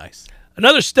that be nice?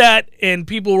 Another stat, and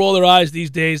people roll their eyes these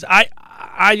days,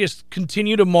 I just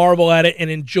continue to marvel at it and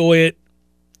enjoy it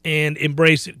and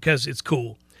embrace it because it's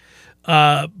cool.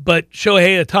 But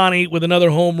Shohei Ohtani with another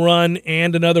home run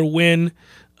and another win.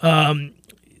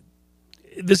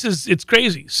 It's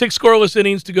crazy. 6 scoreless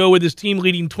innings to go with his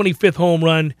team-leading 25th home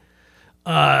run.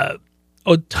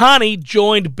 Ohtani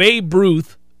joined Babe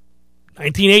Ruth,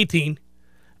 1918,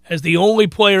 as the only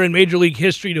player in Major League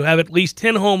history to have at least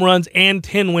 10 home runs and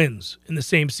 10 wins in the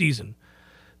same season.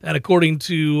 That, according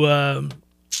to,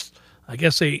 I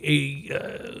guess,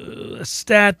 a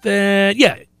stat that,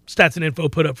 Stats and Info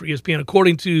put up for ESPN.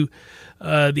 According to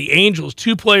the Angels,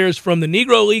 2 players from the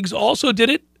Negro Leagues also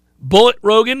did it. Bullet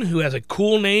Rogan, who has a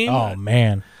cool name. Oh,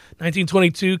 man.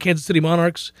 1922, Kansas City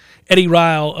Monarchs. Eddie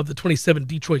Ryle of the 27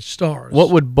 Detroit Stars. What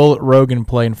would Bullet Rogan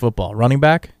play in football? Running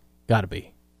back? Got to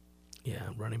be. Yeah,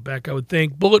 running back, I would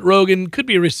think. Bullet Rogan could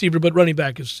be a receiver, but running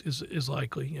back is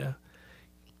likely, yeah.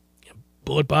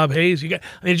 Bullet Bob Hayes.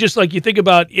 Just like you think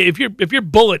about if you're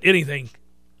Bullet anything,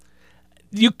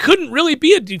 you couldn't really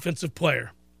be a defensive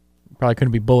player. Probably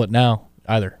couldn't be Bullet now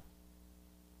either.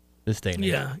 This day and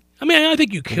age. Yeah. I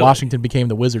think you could. Washington became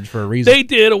the Wizards for a reason. They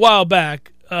did a while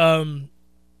back.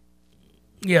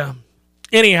 Yeah.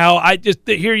 Anyhow,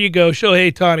 here you go.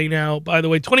 Shohei Ohtani now. By the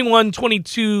way, 2021,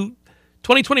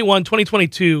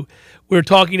 2022, we're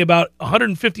talking about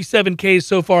 157 Ks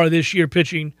so far this year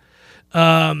pitching,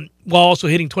 while also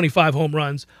hitting 25 home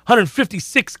runs.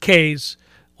 156 Ks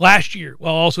last year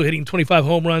while also hitting 25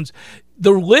 home runs.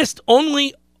 The list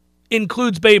only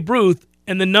includes Babe Ruth,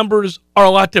 and the numbers are a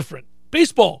lot different.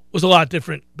 Baseball was a lot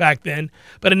different back then.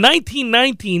 But in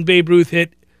 1919, Babe Ruth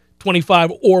hit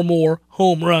 25 or more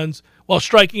home runs while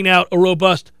striking out a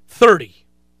robust 30.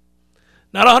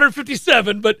 Not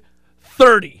 157, but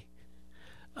 30.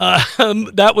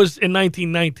 That was in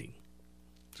 1919.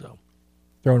 So,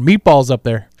 throwing meatballs up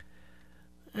there.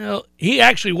 Well, he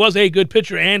actually was a good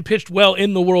pitcher and pitched well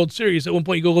in the World Series. At one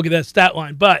point, you go look at that stat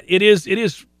line. But it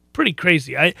is pretty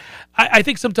crazy. I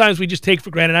think sometimes we just take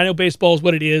for granted. I know baseball is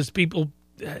what it is. People,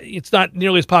 it's not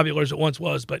nearly as popular as it once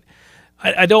was, but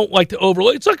I don't like to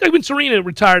overlook. It's like when Serena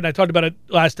retired, and I talked about it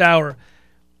last hour.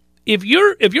 If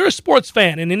you're a sports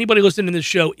fan, and anybody listening to this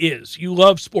show is, you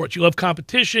love sports, you love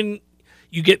competition,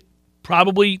 you get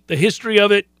probably the history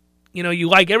of it. You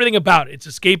like everything about it. It's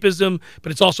escapism,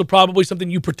 but it's also probably something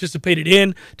you participated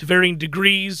in to varying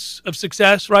degrees of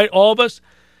success, right? All of us.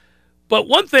 But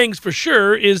one thing's for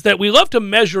sure is that we love to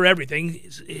measure everything,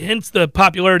 hence the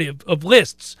popularity of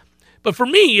lists. But for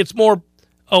me, it's more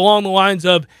along the lines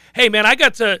of, hey, man,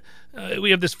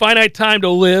 we have this finite time to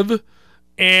live,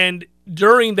 and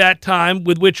during that time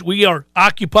with which we are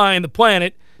occupying the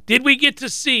planet, did we get to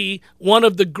see one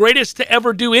of the greatest to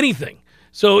ever do anything?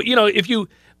 So, if you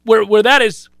where that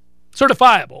is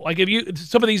certifiable, like if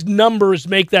some of these numbers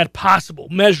make that possible,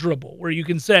 measurable, where you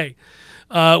can say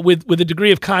with a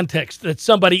degree of context that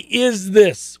somebody is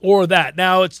this or that.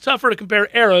 Now, it's tougher to compare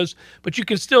eras, but you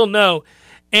can still know.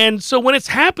 And so when it's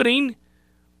happening,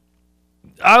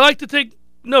 I like to take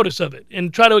notice of it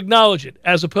and try to acknowledge it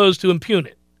as opposed to impugn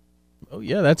it. Oh,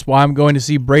 yeah, that's why I'm going to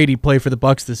see Brady play for the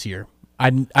Bucs this year.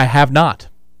 I have not.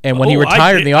 And when he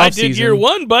retired in the offseason. I did year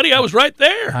one, buddy. I was right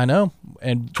there. I know.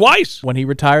 And twice. When he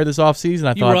retired this offseason,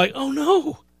 I thought. You were like, oh,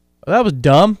 no. That was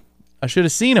dumb. I should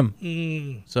have seen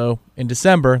him. So in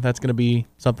December, that's going to be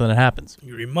something that happens.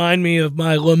 You remind me of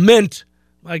my lament,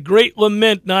 my great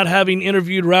lament, not having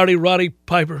interviewed Roddy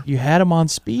Piper. You had him on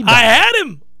speed dial. I had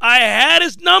him. I had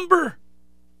his number.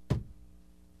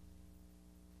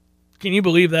 Can you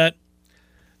believe that?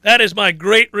 That is my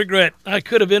great regret. I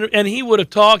could have and he would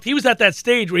have talked. He was at that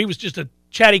stage where he was just a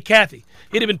chatty Cathy.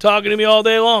 He'd have been talking to me all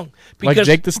day long. Like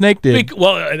Jake the Snake did.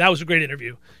 That was a great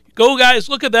interview. Go, guys,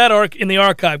 look at that in the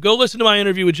archive. Go listen to my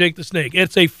interview with Jake the Snake.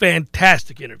 It's a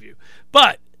fantastic interview.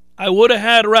 But I would have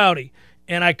had Rowdy,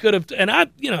 and I could have,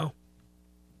 that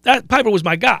Piper was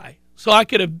my guy. So I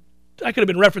could have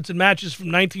been referencing matches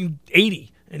from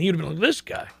 1980, and he would have been like, this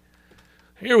guy.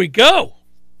 Here we go.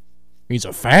 He's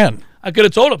a fan. I could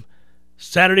have told him,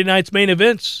 Saturday night's main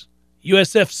events,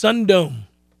 USF Sundome.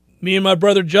 Me and my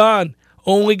brother John,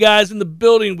 only guys in the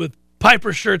building with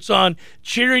Piper shirts on,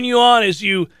 cheering you on as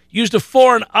you used a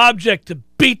foreign object to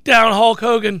beat down Hulk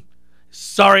Hogan.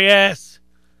 Sorry ass.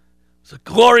 It's a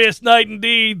glorious night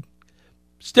indeed.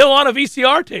 Still on a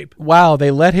VCR tape. Wow,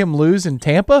 they let him lose in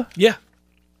Tampa? Yeah.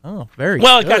 Oh, very good.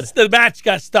 Well, the match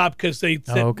got stopped because they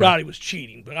said Roddy was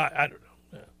cheating, but I don't know.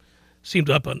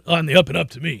 Seemed on the up and up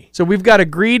to me. So we've got a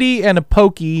Greedy and a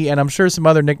Pokey, and I'm sure some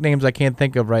other nicknames I can't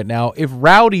think of right now. If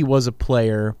Rowdy was a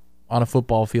player on a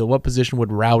football field, what position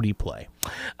would Rowdy play?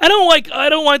 I don't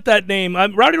like that name.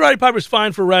 Roddy Piper's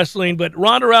fine for wrestling, but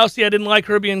Ronda Rousey, I didn't like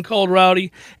her being called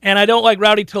Rowdy, and I don't like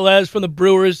Rowdy Tellez from the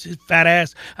Brewers, his fat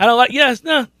ass. I don't like.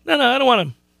 No, I don't want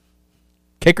him.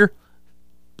 Kicker,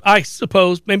 I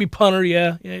suppose maybe punter.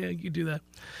 Yeah, you do that.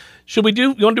 You want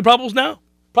to do probables now?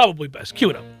 Probably best. Cue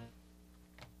it up.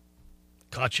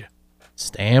 Gotcha.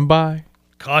 Stand by.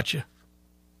 Gotcha.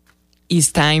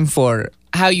 It's time for,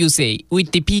 how you say,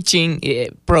 with the pitching,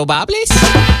 probables?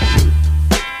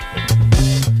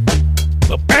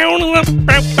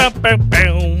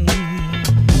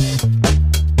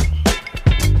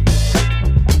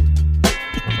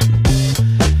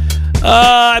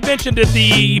 I mentioned that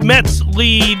the Mets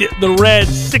lead the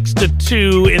Reds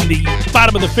 6-2 in the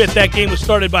bottom of the fifth. That game was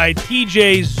started by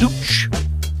T.J. Zeuch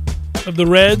of the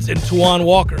Reds and Tuan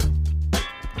Walker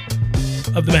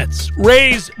of the Mets.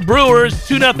 Rays, Brewers,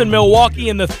 2-0 Milwaukee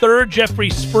in the third. Jeffrey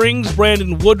Springs,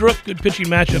 Brandon Woodruff. Good pitching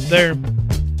matchup there.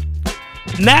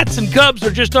 Nats and Cubs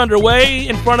are just underway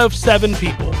in front of 7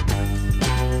 people.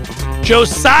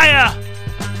 Josiah,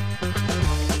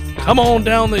 come on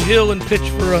down the hill and pitch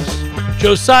for us.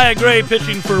 Josiah Gray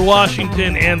pitching for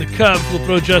Washington, and the Cubs will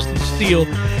throw Justin Steele.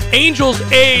 Angels,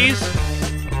 A's.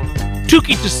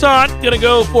 Tuki Toussaint going to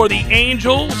go for the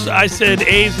Angels. I said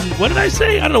A's, and what did I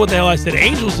say? I don't know what the hell I said.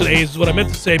 Angels and A's is what I meant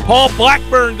to say. Paul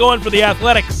Blackburn going for the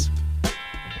Athletics.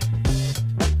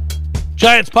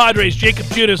 Giants, Padres, Jacob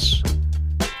Judas.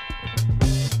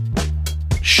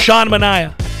 Sean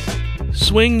Manaea.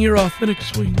 Swing your authentic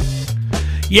swing.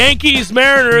 Yankees,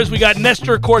 Mariners, we got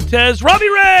Nestor Cortez. Robbie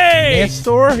Ray!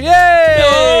 Nestor, yay!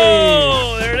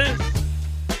 Oh, there it is.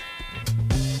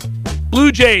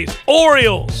 Blue Jays,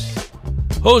 Orioles.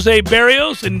 Jose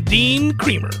Barrios and Dean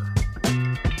Creamer.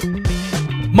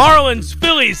 Marlins,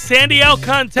 Phillies, Sandy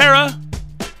Alcantara,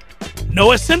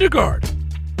 Noah Syndergaard.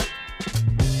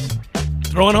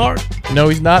 Throwing hard. No,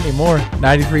 he's not anymore.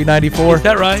 93-94. Is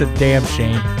that right? It's a damn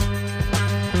shame.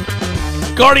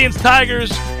 Guardians,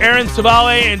 Tigers, Aaron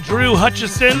Savale and Drew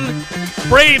Hutchison.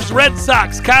 Braves, Red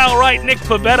Sox, Kyle Wright, Nick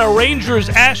Pivetta. Rangers,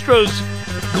 Astros,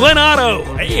 Glenn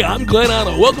Otto. Hey, I'm Glenn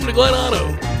Otto. Welcome to Glenn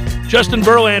Otto. Justin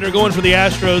Verlander going for the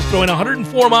Astros, throwing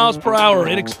 104 miles per hour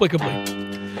inexplicably.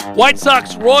 White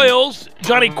Sox, Royals,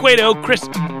 Johnny Cueto, Chris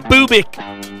Bubik.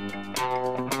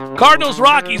 Cardinals,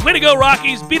 Rockies. Way to go,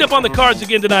 Rockies. Beat up on the Cards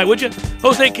again tonight, would you?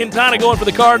 Jose Quintana going for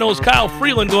the Cardinals. Kyle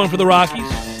Freeland going for the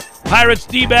Rockies. Pirates,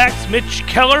 D-backs, Mitch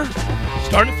Keller.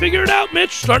 Starting to figure it out,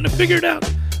 Mitch. Starting to figure it out.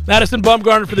 Madison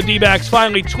Bumgarner for the D-backs.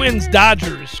 Finally, Twins,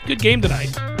 Dodgers. Good game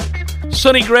tonight.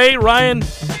 Sonny Gray, Ryan.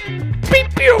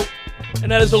 Beep, pew.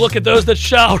 And that is a look at those that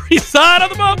shall reside on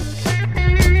the bump.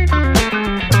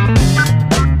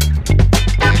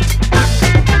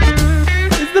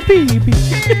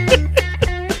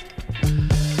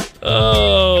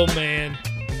 Oh, man.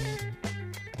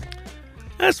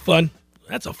 That's fun.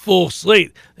 That's a full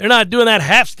slate. They're not doing that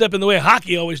half step in the way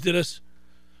hockey always did us.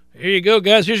 Here you go,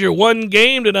 guys. Here's your one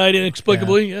game tonight,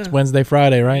 inexplicably. Yeah. It's Wednesday,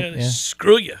 Friday, right? Yeah.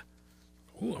 Screw you.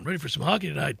 Ooh, I'm ready for some hockey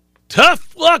tonight.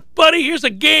 Tough luck, buddy. Here's a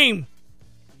game.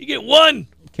 You get one.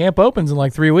 Camp opens in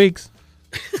like 3 weeks.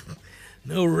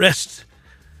 No rest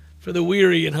for the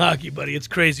weary in hockey, buddy. It's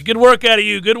crazy. Good work out of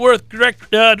you. Good work,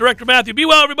 Director Matthew. Be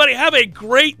well, everybody. Have a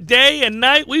great day and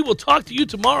night. We will talk to you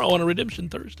tomorrow on a Redemption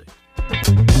Thursday.